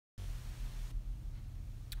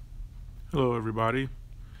Hello everybody,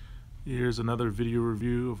 here's another video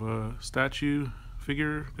review of a statue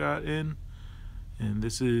figure got in, and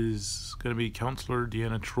this is going to be Counselor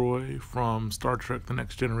Deanna Troi from Star Trek The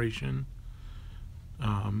Next Generation.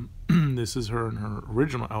 This is her in her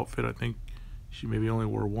original outfit. I think she maybe only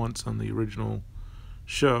wore once on the original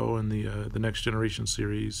show in the Next Generation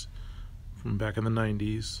series from back in the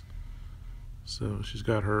 90s. So she's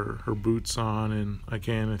got her boots on, and I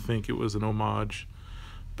think it was an homage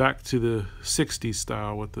back to the 60s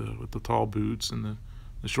style with the tall boots and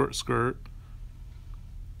the short skirt.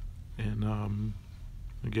 And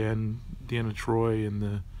again, Deanna Troi in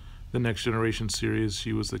the Next Generation series,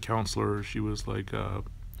 she was the counselor. She was like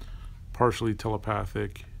partially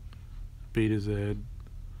telepathic, Beta Z.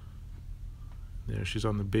 There, she's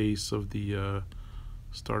on the base of the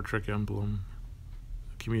Star Trek emblem,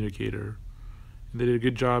 communicator. And they did a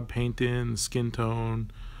good job painting the skin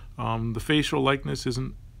tone. The facial likeness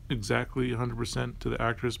isn't exactly 100% to the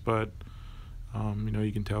actress, but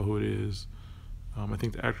you can tell who it is. I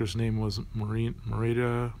think the actress name was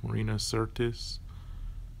Marina Sirtis,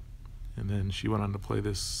 and then she went on to play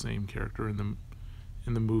this same character in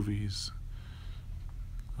the movies.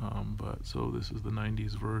 But so this is the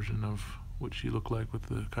 90s version of what she looked like with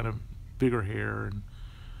the kind of bigger hair, and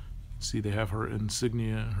see they have her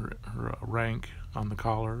insignia, her rank on the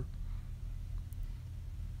collar.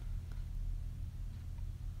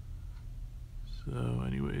 So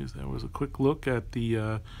anyways, that was a quick look at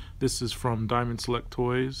the this is from Diamond Select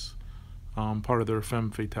Toys, part of their Femme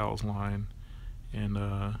Fatales line, and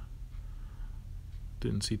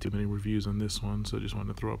didn't see too many reviews on this one, so I just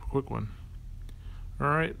wanted to throw up a quick one.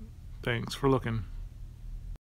 Alright, thanks for looking.